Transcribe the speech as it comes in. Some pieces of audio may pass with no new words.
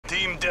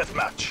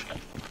deathmatch.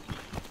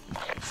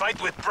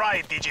 Fight with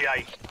pride,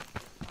 DJI.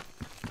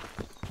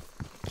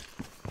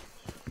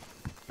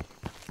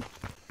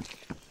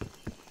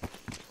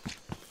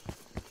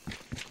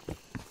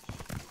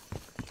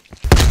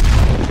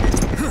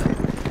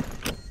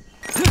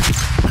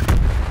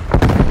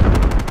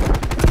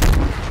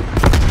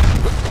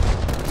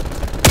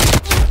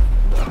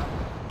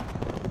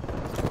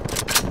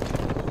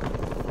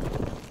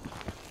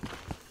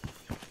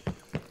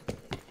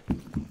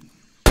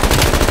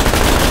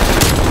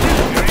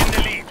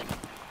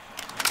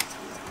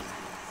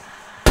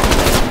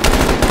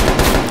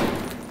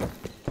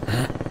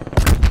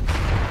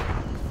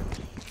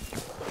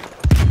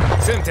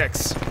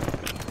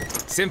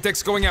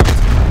 Simtex going out.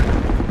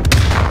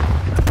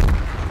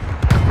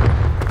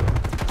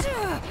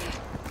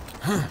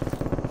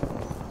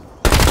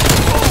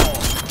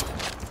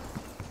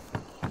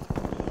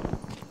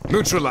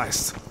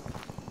 Neutralized.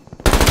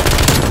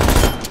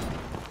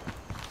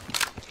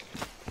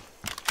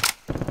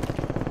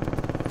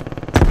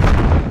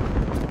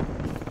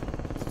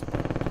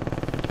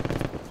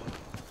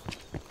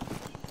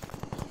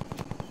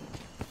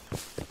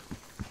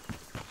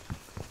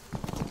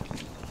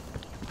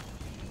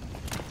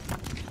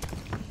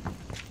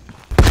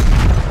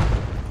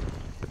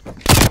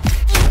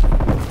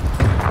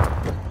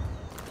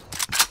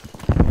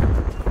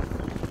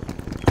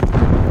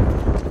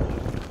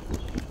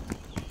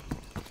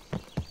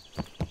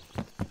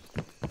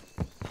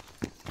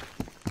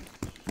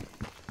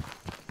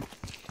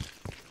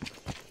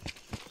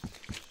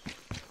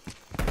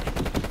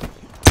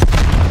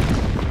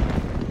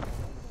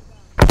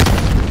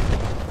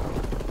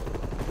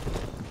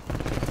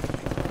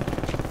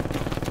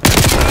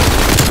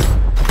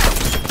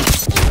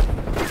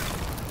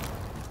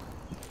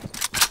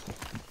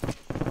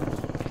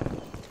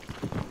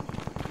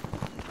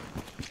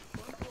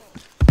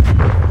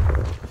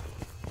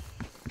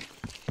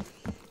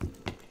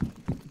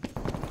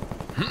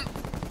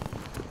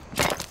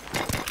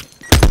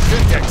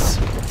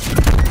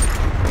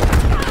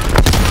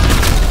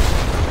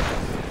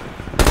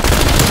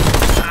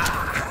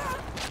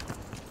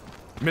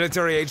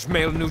 Military-aged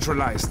male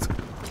neutralized.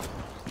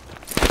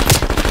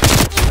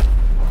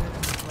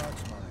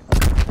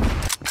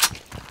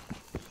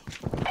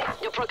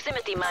 Your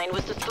proximity mine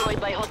was destroyed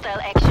by hostile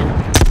action.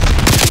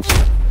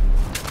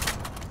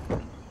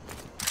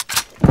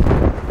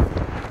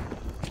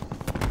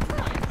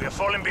 We are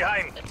falling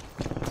behind.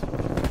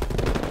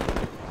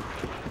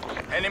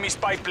 Enemy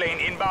spy plane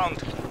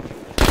inbound.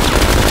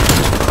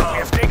 We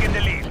have taken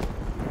the lead.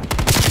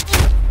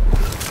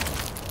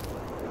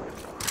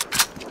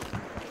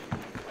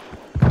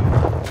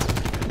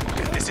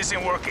 This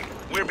isn't working.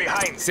 We're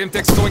behind.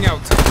 Simtex going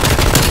out.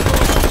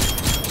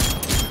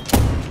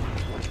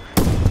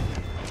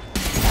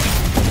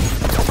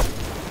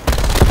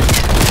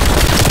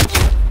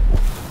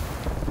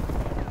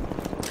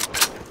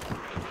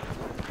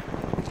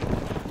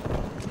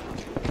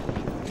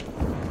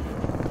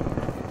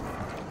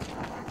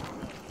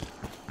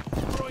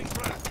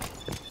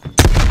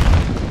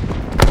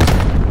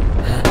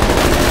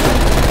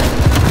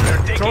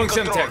 Throwing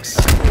Simtex.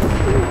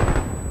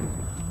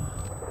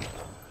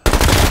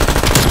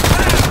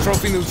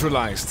 Trophy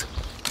neutralized.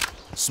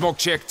 Smoke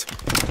checked.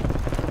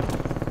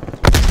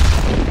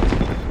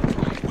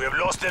 We have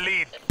lost the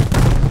lead.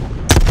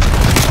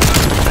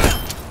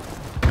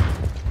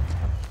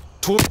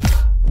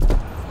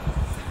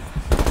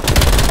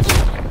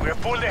 We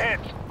have pulled ahead.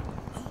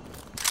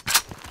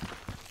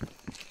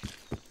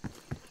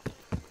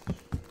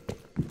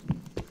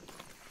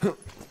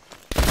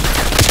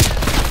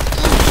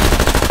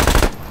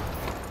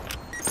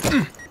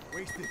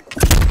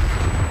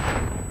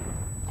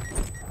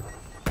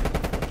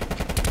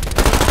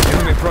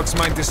 Enemy prox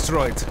mine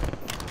destroyed.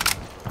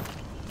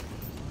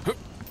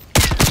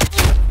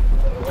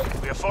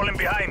 We are falling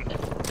behind.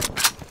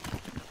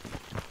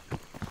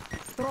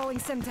 Throwing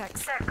Simtex.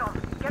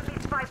 Second, get me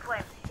spy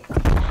plane.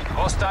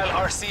 Hostile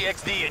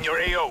RCXD in your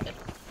AO.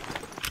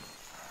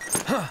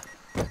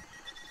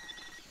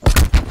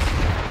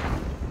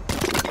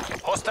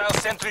 Hostile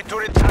sentry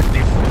turret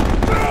active.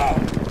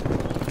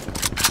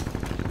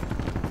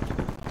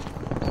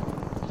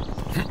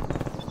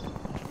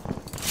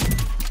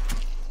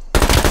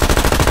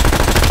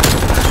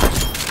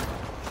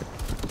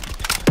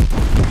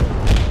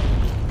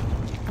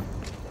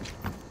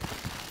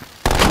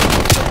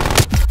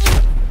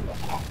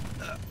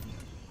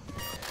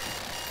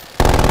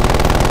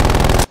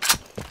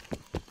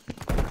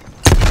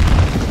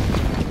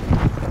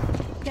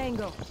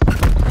 Tango.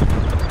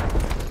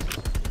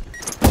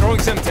 Throwing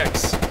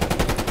Simtex.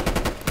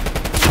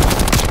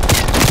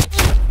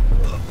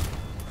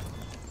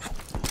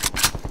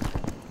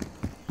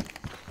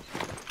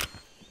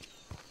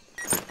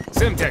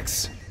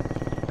 Simtex.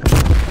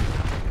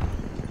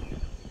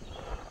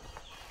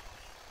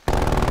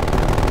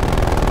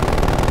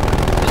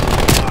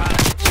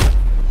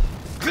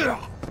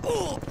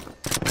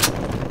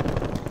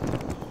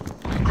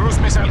 Cruise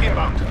missile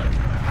inbound.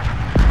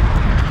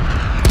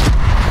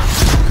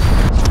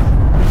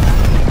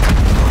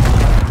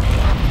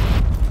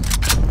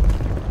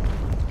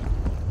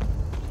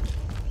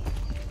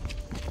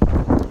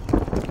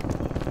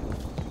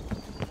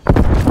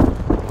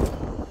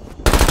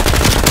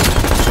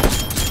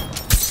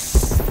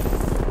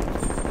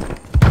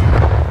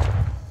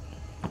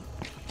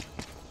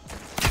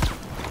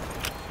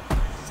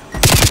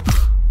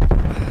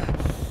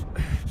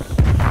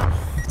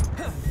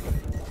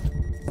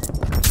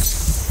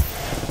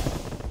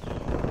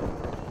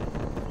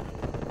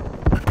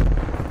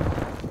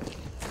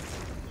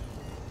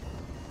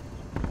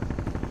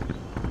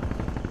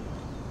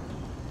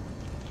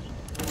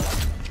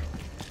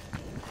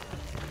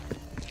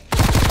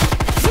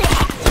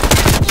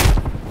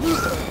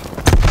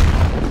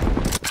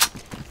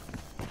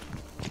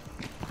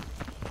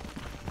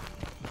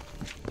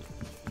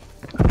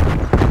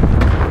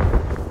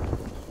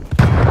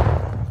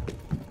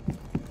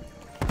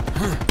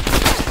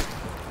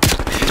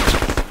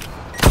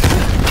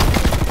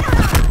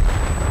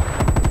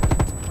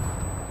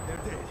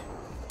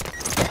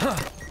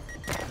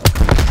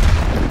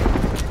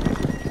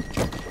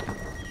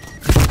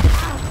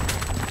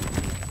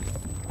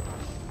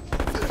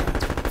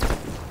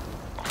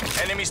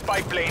 Enemy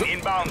spy plane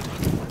inbound.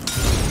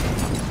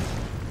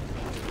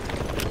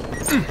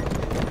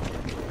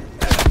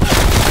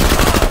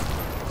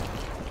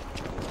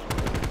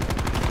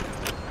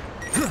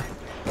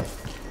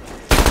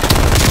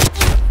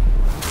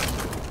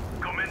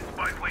 Commence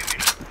spy plane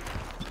mission.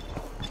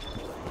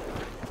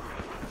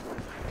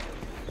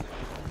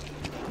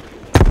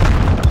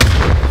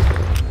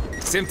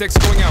 Semtex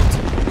going out.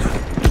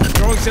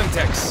 Throwing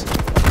Semtex.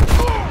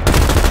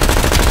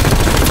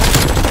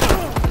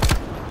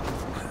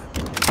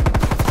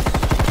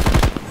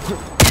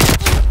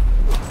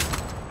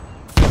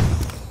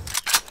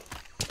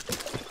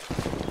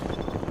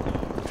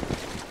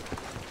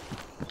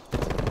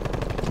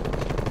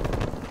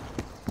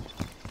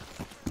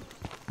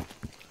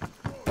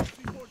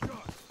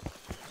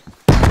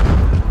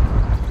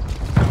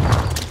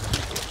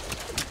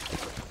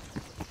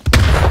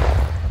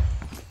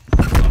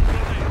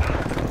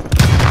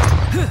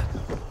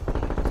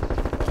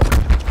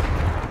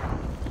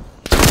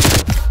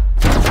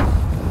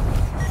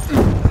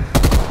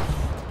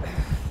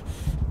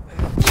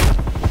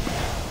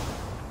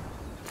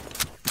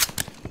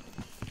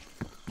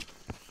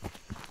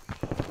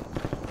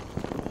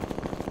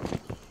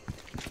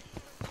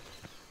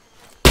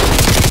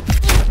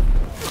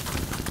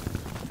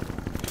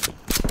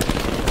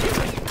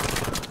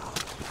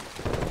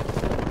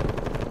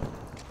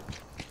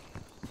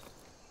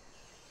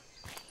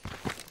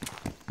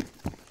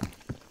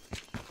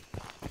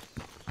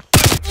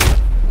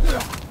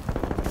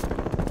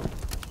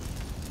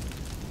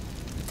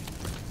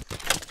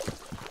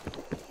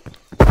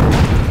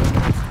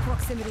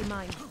 Proximity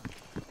mine.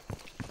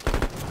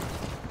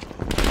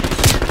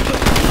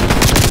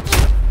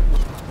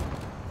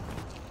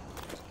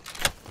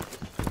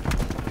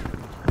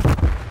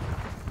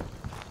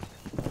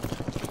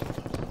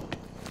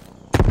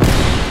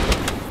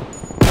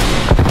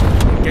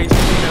 Engaging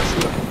female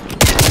shooter.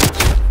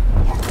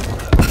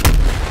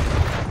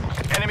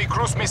 Enemy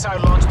cruise missile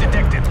launch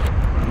detected.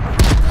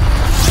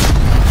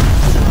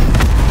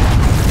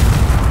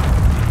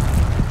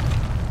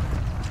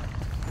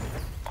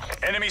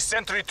 Enemy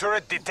sentry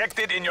turret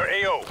detected in your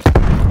AO.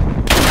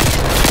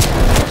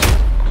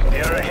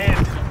 They are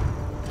ahead.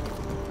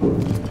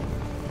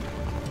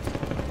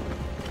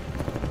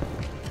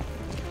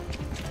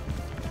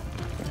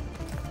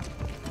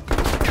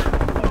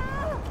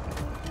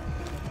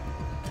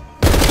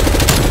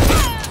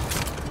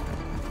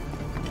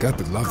 Got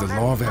to love the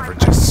law of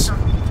averages.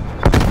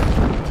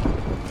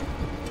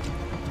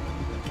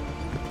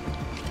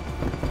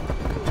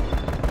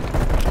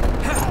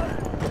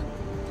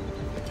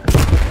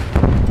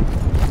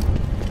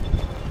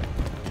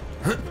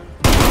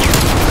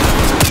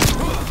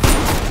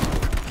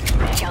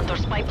 Counter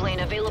spy plane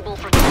available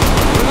for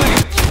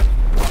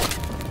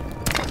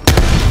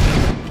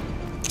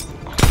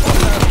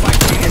Hostile spy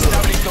plane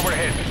established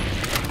overhead.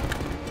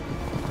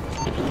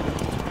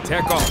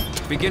 Tack off.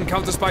 Begin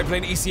counter spy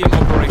plane ECM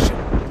operation.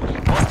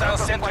 Hostile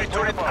sentry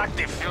turret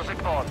active.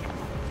 Music on.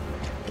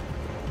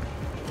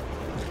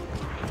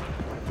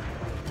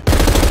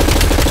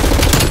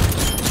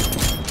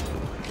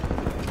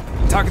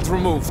 Target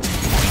removed.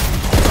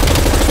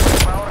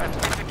 Power at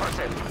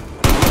 50%.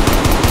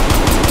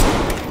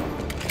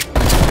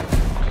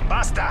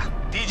 Basta!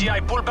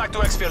 DGI pull back to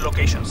exfil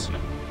locations.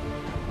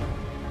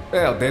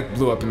 Well, that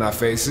blew up in our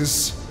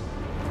faces.